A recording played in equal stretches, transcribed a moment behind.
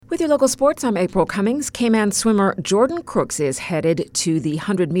With your local sports, I'm April Cummings. Cayman swimmer Jordan Crooks is headed to the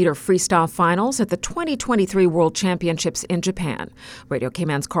 100-meter freestyle finals at the 2023 World Championships in Japan. Radio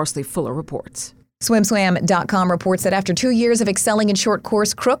Cayman's Carsley Fuller reports. SwimSwam.com reports that after 2 years of excelling in short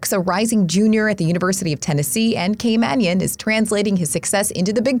course, Crooks, a rising junior at the University of Tennessee and Caymanian, is translating his success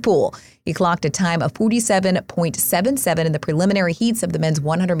into the big pool. He clocked a time of 47.77 in the preliminary heats of the men's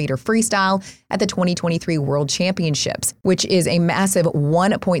 100-meter freestyle at the 2023 World Championships, which is a massive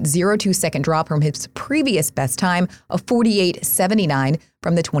 1.02-second drop from his previous best time of 48.79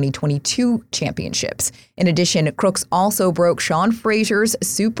 from the 2022 championships. In addition, Crooks also broke Sean Frazier's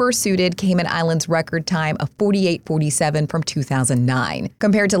super-suited Cayman Islands record time of 48.47 from 2009.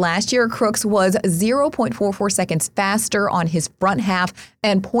 Compared to last year, Crooks was 0.44 seconds faster on his front half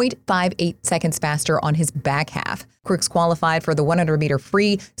and 0.58 seconds faster on his back half. Crooks qualified for the 100-meter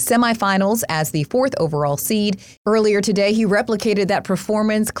free semifinals as the fourth overall seed. Earlier today, he replicated that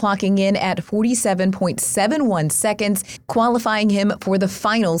performance, clocking in at 47.71 seconds, qualifying him for the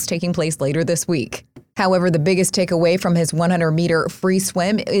finals taking place later this week. However, the biggest takeaway from his 100-meter free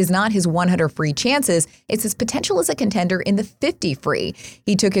swim is not his 100 free chances, it's his potential as a contender in the 50 free.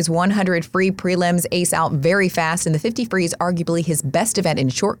 He took his 100 free prelims ace out very fast, and the 50 free is arguably his best event in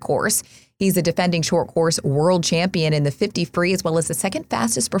short course. He's a defending short course world champion in the 50 free, as well as the second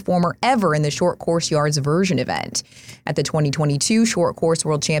fastest performer ever in the short course yards version event. At the 2022 short course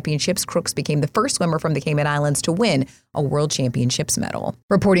world championships, Crooks became the first swimmer from the Cayman Islands to win a world championships medal.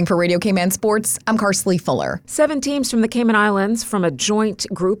 Reporting for Radio Cayman Sports, I'm Carsley Fuller. 7 teams from the Cayman Islands from a joint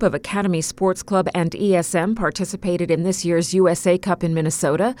group of Academy Sports Club and ESM participated in this year's USA Cup in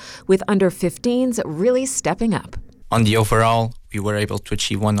Minnesota, with under-15s really stepping up. On the overall, we were able to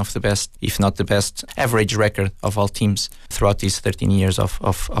achieve one of the best, if not the best, average record of all teams throughout these 13 years of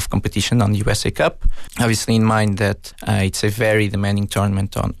competition on the USA Cup. Obviously in mind that it's a very demanding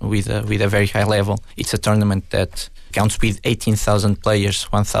tournament with a very high level. It's a tournament that counts with 18,000 players,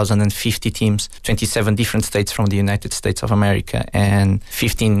 1,050 teams, 27 different states from the United States of America, and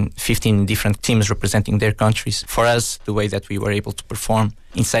 15 different teams representing their countries. For us, the way that we were able to perform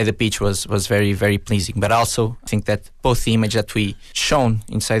inside the pitch was very, very pleasing. But also, I think that both the image that we shown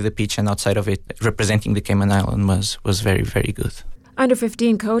inside the pitch and outside of it, representing the Cayman Island, was very, very good.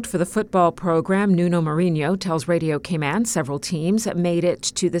 Under-15 coach for the football program, Nuno Marinho, tells Radio Cayman several teams made it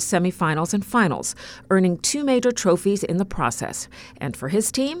to the semifinals and finals, earning 2 major trophies in the process. And for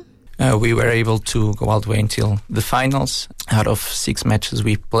his team, we were able to go all the way until the finals. Out of 6 matches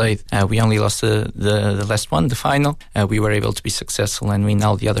we played, we only lost the last one, the final. We were able to be successful and win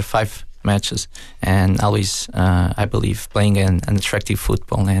all the other 5 matches, and always, I believe, playing an attractive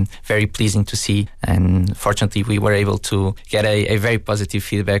football and very pleasing to see. And fortunately, we were able to get a very positive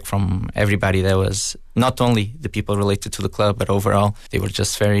feedback from everybody. That was not only the people related to the club, but overall, they were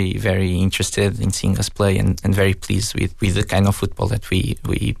just very, very interested in seeing us play and very pleased with the kind of football that we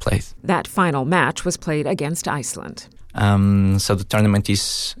played. That final match was played against Iceland. So the tournament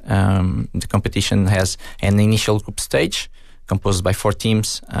is, the competition has an initial group stage composed by 4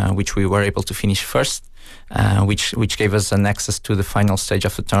 teams, which we were able to finish first, which gave us an access to the final stage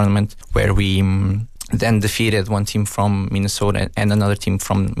of the tournament, where we then defeated one team from Minnesota and another team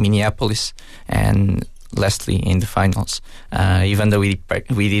from Minneapolis, and lastly in the finals. Even though we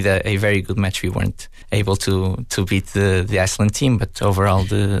did a very good match, we weren't able to beat the Iceland team, but overall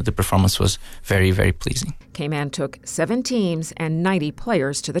the performance was very, very pleasing. Cayman took 7 teams and 90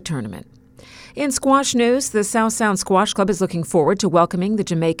 players to the tournament. In squash news, the South Sound Squash Club is looking forward to welcoming the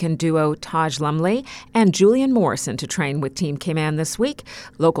Jamaican duo Taj Lumley and Julian Morrison to train with Team Cayman this week.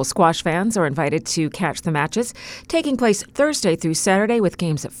 Local squash fans are invited to catch the matches, taking place Thursday through Saturday with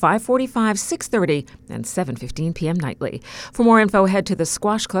games at 5:45, 6:30, and 7:15 p.m. nightly. For more info, head to the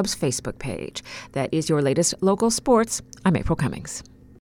Squash Club's Facebook page. That is your latest local sports. I'm April Cummings.